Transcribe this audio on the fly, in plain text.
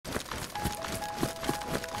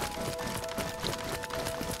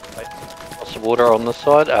water on this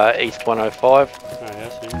side, east 105. Oh yeah, I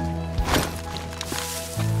see.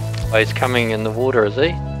 Oh, he's coming in the water, is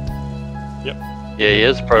he? Yep. Yeah, he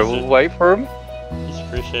is, bro. We'll wait for him. He's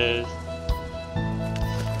fresh as.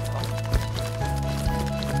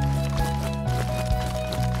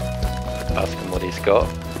 Ask him what he's got.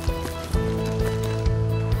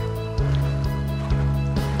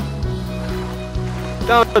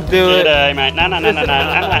 Don't do it. G'day, mate. No.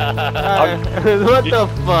 What the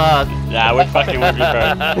fuck? Nah, we're fucking with you,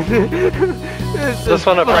 bro. Just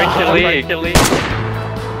want to break your leg.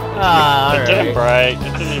 Ah, It didn't break.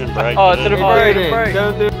 It didn't even break. Oh, it didn't break.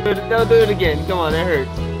 Don't do it again. Come on, that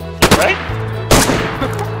hurts. Did it break?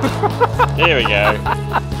 There we go.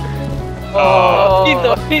 Oh,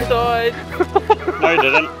 he died. No, he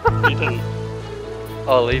didn't. He didn't.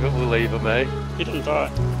 I'll leave it. We'll leave him, eh? He didn't die.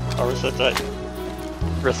 I'll resuscitate.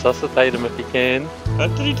 Resuscitate him if you can.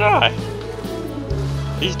 Did he die?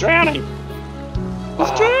 He's drowning.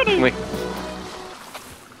 He's drowning.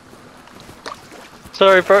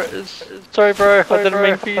 Sorry, bro. Sorry, bro. I didn't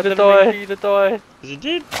mean for you to die. Is he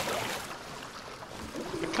dead?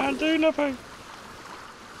 I can't do nothing.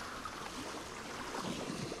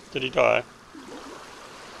 Did he die?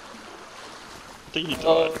 I think he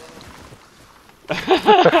died.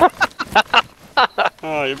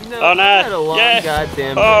 Oh, you... No, oh no! a long Yeah!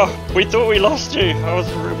 goddamn Oh, we thought we lost you.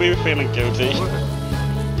 We were feeling guilty.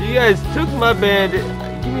 You guys took my bandage.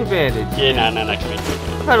 Give me a bandage. Yeah, no, come here.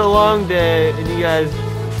 I've had a long day, and you guys.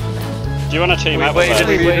 Do you want to team up with us?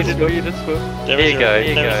 Here you go.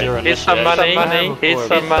 Here's some money. Here's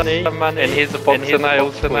some money. And here's a box of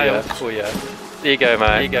nails for you. There you go,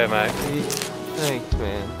 mate. Thanks,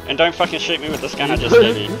 man. And don't fucking shoot me with this gun I just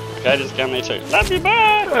gave you. Okay, just gun me too. Love you,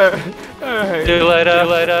 bye! Alright. See you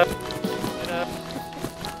later.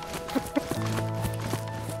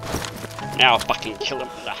 Now I'll fucking kill him.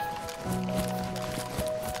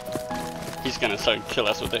 He's gonna so kill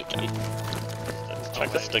us with that gun. Let's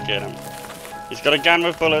chuck a stick at him. He's got a gun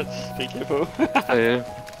with bullets. Be careful. Yeah.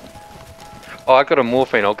 Oh, I got a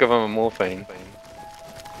morphine. I'll give him a morphine.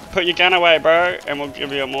 Put your gun away, bro, and we'll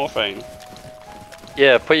give you a morphine.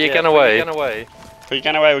 Yeah, put your gun away. Put your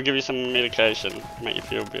gun away, we'll give you some medication. Make you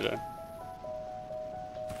feel better.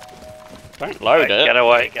 Don't load it. Get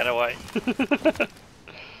away.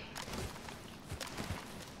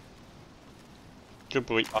 Good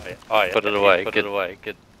boy. Oh yeah. Put it away.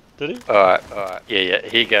 Good. Did he? Alright. Yeah.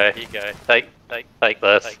 Here you go. Take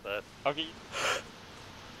this. I'll get you.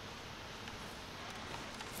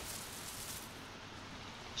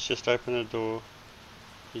 Let's just open the door.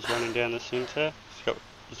 He's running down the centre. He's got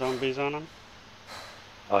zombies on him.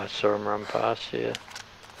 I saw him run past here.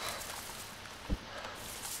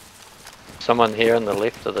 Someone here on the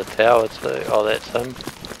left of the tower too. Oh, that's him.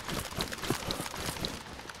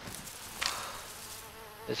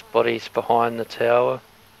 His body's behind the tower.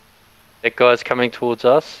 That guy's coming towards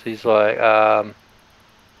us. He's like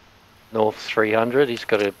north 300. He's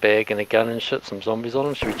got a bag and a gun and shit. Some zombies on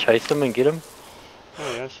him. Should we chase him and get him?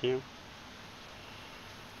 Oh yeah, I see him.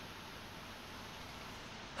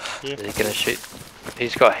 Yeah. Is he gonna shoot?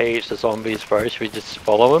 He's got heaps of zombies, bro. Should we just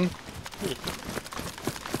follow him? Yeah.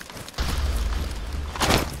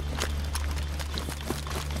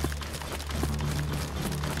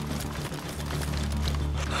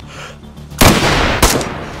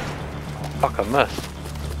 Fuck, I missed.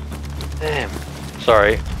 Damn.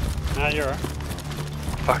 Sorry. No, you're alright.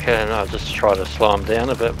 Fucking, I'll just try to slow him down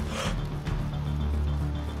a bit.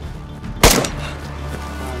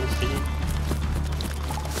 Let's see.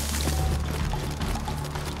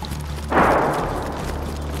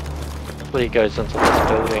 Hopefully he goes into this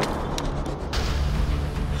building.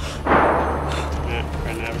 Yeah,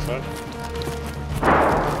 ran the other side.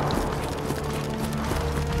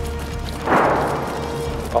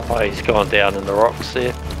 Oh, he's gone down in the rocks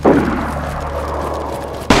there.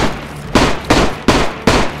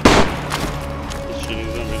 He's shooting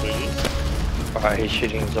zombies, I guess. Alright, he's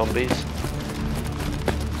shooting zombies.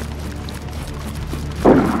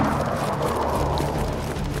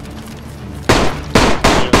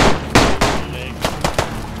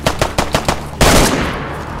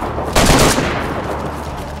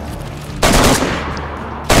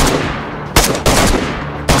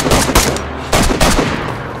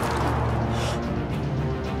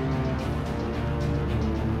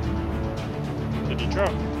 Did he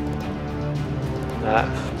drop? Nah.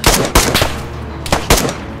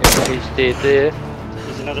 He's dead there.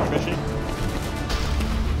 There's another fishing.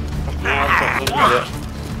 Fuck, now I've got zombies.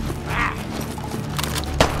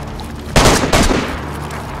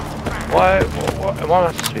 Why am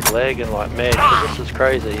I supposed to be lagging like mad? 'Cause this is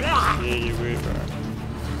crazy. Yeah, you were, bro.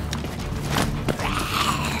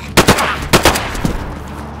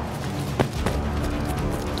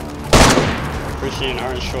 we see an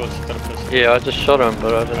orange shorts? He's got a pistol. Yeah, I just shot him,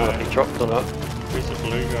 but I don't know if he dropped or not. Where's the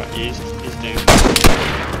blue guy? Yeah, he's down.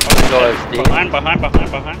 Oh, guy's dead. Behind.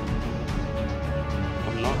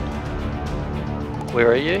 I'm not.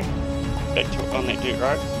 Where are you? Back to on that dirt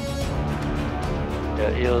road.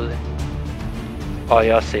 Yeah, he'll... Oh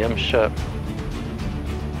yeah, I see him, shit.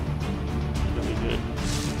 Really good.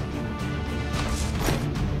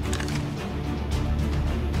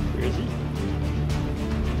 Where is he?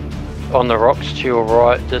 On the rocks to your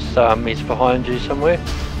right, just he's behind you somewhere.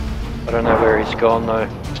 I don't know where he's gone though,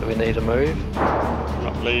 so we need to move. I'm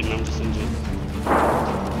not bleeding, I'm just injured.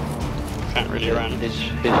 Can't really run. He's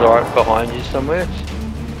right behind you somewhere.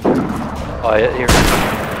 Oh yeah, here.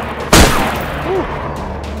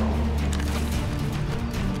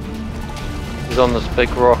 He's on this big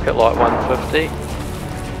rock at like 150.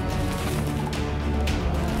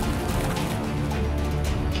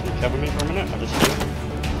 Can you cover me for a minute? I'll just see.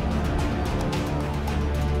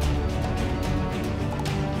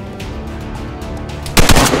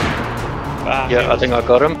 Yeah, I think I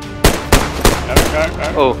got him. Go.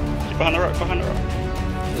 Oh. Keep behind the rock,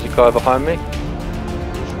 There's a guy behind me.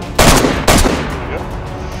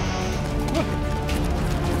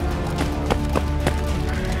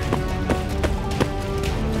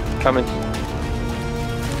 Coming.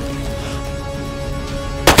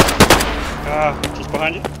 Just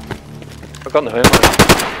behind you. I got no ammo.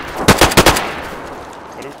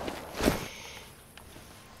 Got him.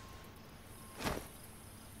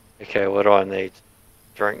 Okay, what do I need?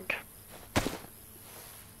 Drink.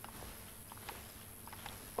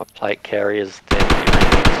 My plate carrier's dead.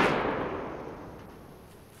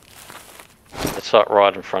 It's like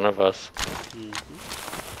right in front of us.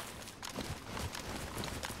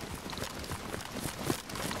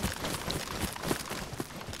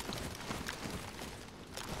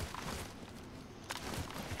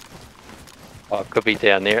 Oh, it could be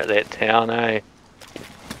down there at that town, eh?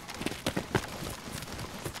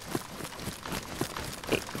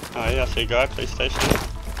 Oh yeah, I see a guy, police station.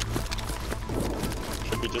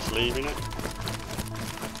 Should be just leaving it.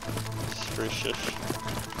 Suspicious.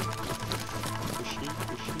 Pushy.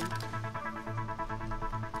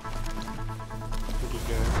 Where'd he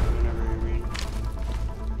go? Whenever he ran.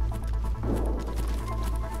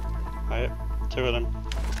 Oh yeah, two of them.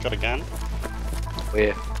 Got a gun.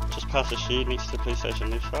 Where? Just past the shed next to the police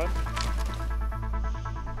station left side.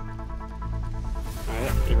 Oh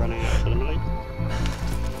yeah, they're running out to the middle.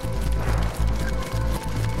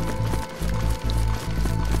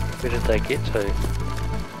 Where did they get to?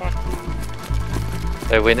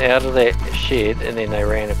 They went out of that shed and then they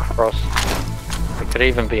ran across. It could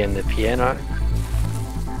even be in the piano.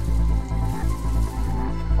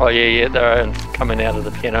 Oh yeah, they're coming out of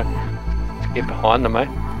the piano. Get behind them, eh? I'm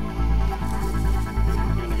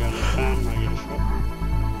gonna go in the farm, I get a shot.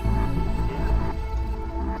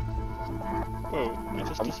 Whoa, they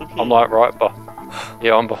just disappeared. I'm like right by.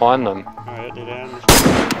 Yeah, I'm behind them. Oh yeah, they're down.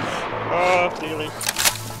 Oh, nearly.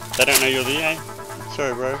 They don't know you're there, eh?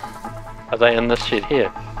 Sorry, bro. Are they in this shed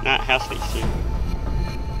here? Nah, house next to you.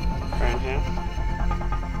 Brown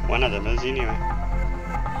house. One of them is anyway.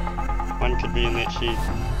 One could be in that shed.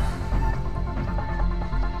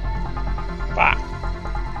 Bah!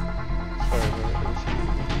 Sorry, bro.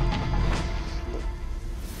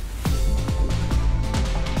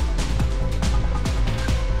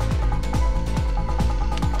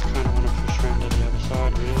 Kinda wanna push around to the other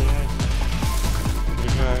side, really, eh? Where'd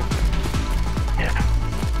it go? Yeah.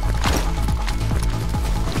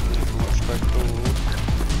 Watch back forward.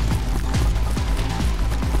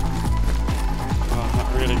 Oh, not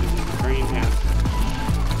really, this is the greenhouse.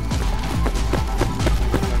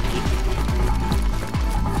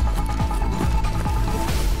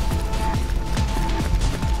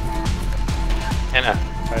 Anna,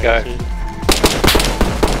 Right, go. see.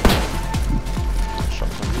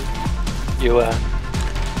 Shots on me. You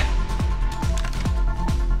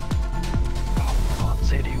Oh,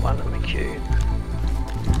 ZD1 in the queue.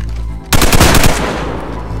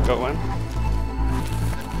 Got one.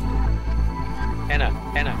 Anna.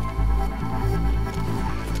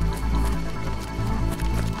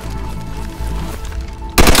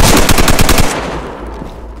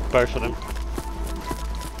 Both of them.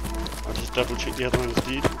 I'll just double check the other one's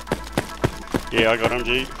dead. Yeah, I got him,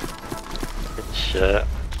 G. Good shit.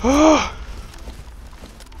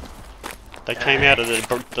 They came out of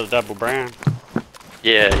the double brown.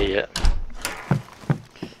 Yeah.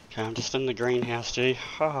 Okay, I'm just in the greenhouse, G.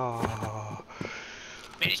 Oh.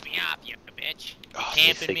 Finish me up, you bitch. Oh,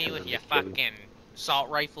 Camping me with your fucking assault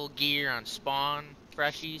rifle gear on spawn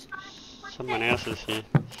freshies. Someone else is here.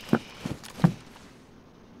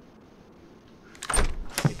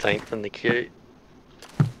 15th in the queue.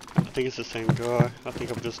 I think it's the same guy. I think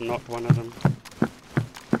I've just knocked one of them.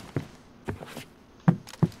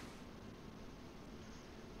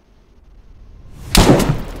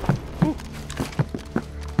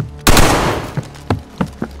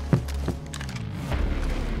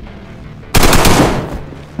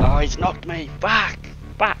 Oh, he's knocked me! Back!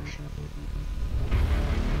 Back!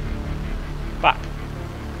 Back!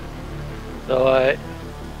 Die.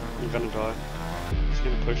 I'm gonna die. He's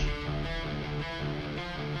gonna push.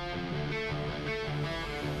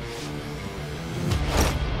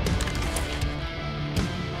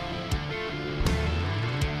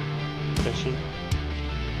 Fishing.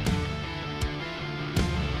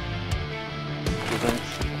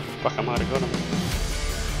 Fuck, I might have got him.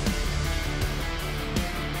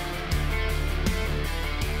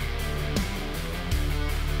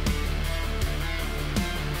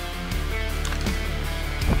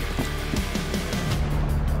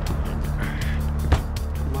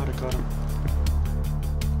 Might have got him.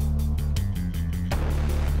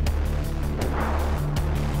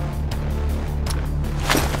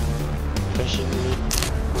 Fishing me.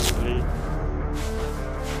 Probably.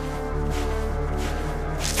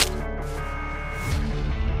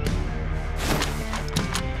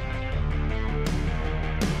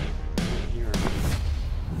 Here.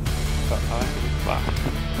 But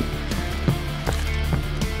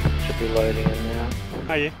Should be loading in now.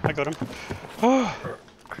 oh yeah, I got him. Oh.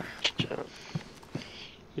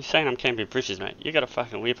 He's saying I'm camping bushes, mate. You got a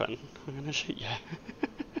fucking weapon. I'm gonna shoot you.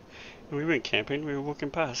 We weren't camping, we were walking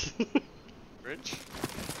past. Bridge?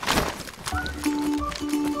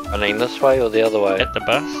 Running this way or the other way? At the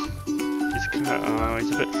bus? He's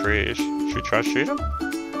he's a bit fresh. Should we try to shoot him?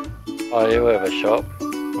 Oh yeah, we have a shop.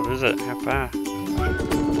 What is it? How far?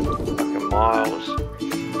 Fucking miles.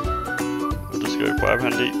 We'll just go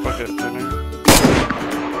 500 each bucket, I don't know.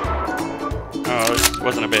 Oh, this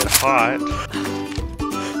wasn't a bad height.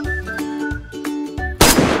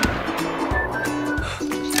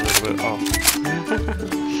 Just a little bit off.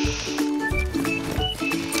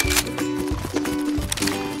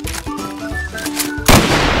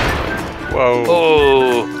 Whoa.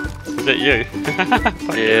 Oh! Was that you?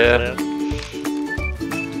 Yeah.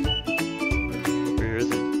 Where is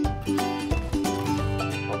he?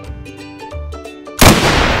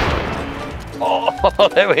 Oh,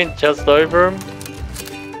 that went just over him.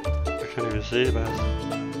 I can't even see the bus.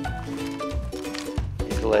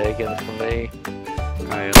 He's lagging for me.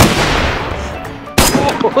 Oh, yeah.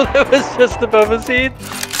 Oh, that was just above his head.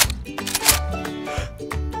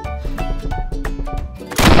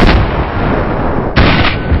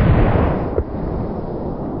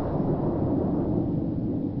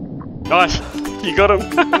 Nice! You got him!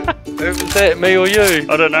 Was that me or you?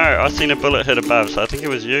 I don't know, I seen a bullet hit above, so I think it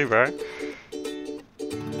was you, bro.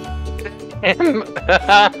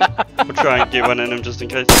 We'll try and get one in him just in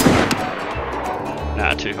case.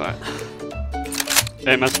 Nah, too high.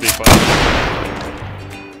 It must be fine.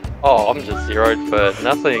 Oh, I'm just zeroed for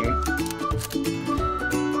nothing.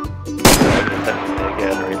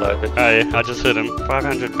 Again, reload it. Oh yeah, I just hit him.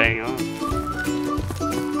 500 bang on.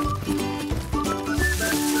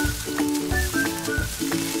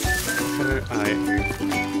 Oh yeah.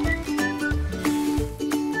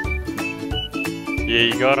 Yeah,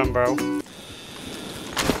 you got him, bro.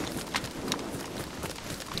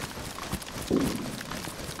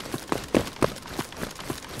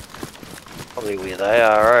 Probably where they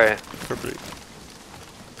are, eh? Probably.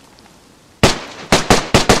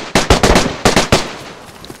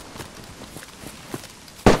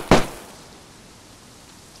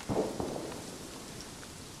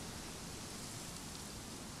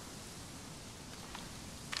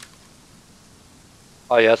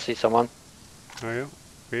 Oh yeah, I see someone. Oh yeah?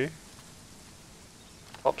 Where?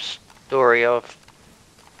 Top story of.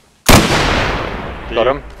 Do Got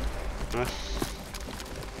you? him. Nice.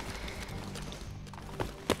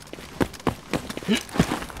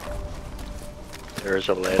 There is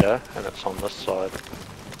a ladder, and it's on this side.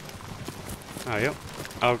 Oh yeah.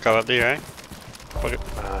 I'll go up there, eh? Fuck it.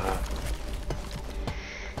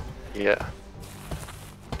 Yeah.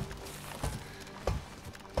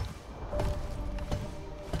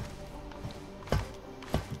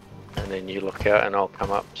 And then you look out and I'll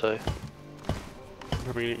come up too.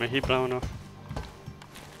 Probably get my head blown off.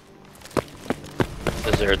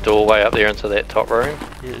 Is there a doorway up there into that top room?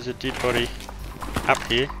 Yeah, there's a dead body up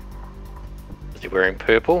here. Is he wearing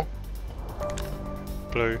purple?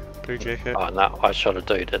 Blue jacket. Oh no, I shot a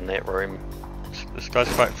dude in that room. This guy's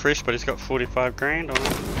quite fresh, but he's got 45 grand on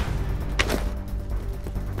him.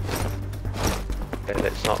 Okay,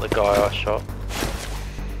 that's not the guy I shot.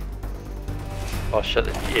 Oh shit,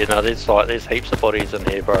 you know, there's heaps of bodies in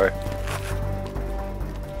here, bro.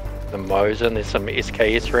 The Mosin, there's some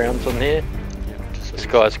SKS rounds in there. This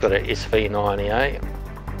guy's got an SV98.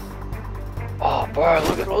 Oh bro,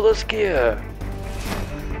 look at all this gear!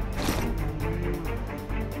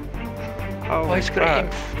 Oh, he's got an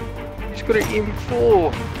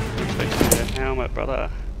M4! Fix your helmet, brother.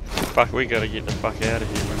 Fuck, we gotta get the fuck out of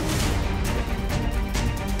here, bro.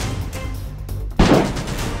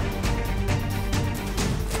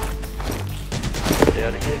 Get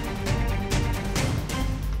out of here.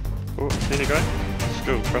 Oh, seen a guy? Let's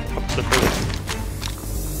go, opposite building.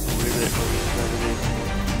 Whatever that building is over there.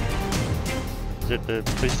 Is that the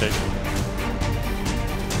police station?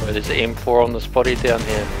 Well, there's an M4 on this body down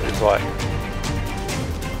here. It's like...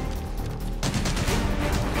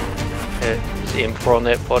 Yeah, there's an M4 on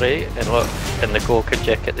that body, and look, in the Gorka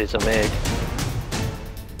jacket there's a mag.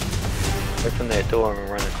 Open that door and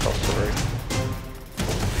run across the roof.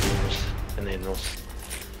 And then we'll...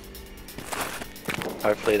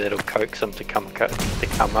 Hopefully that'll coax him to come up.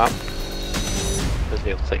 Because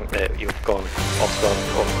he'll think that you've gone off on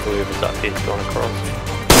whoever's up here's gone across.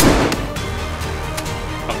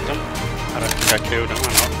 Knocked him. I don't think I killed him, I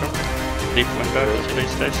knocked him. Deep window at the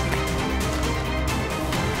police station.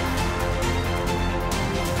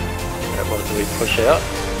 What do we push out?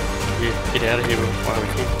 Yeah, get out of here while we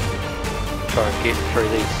can. Try and get through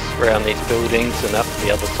around these buildings and up to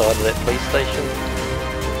the other side of that police station.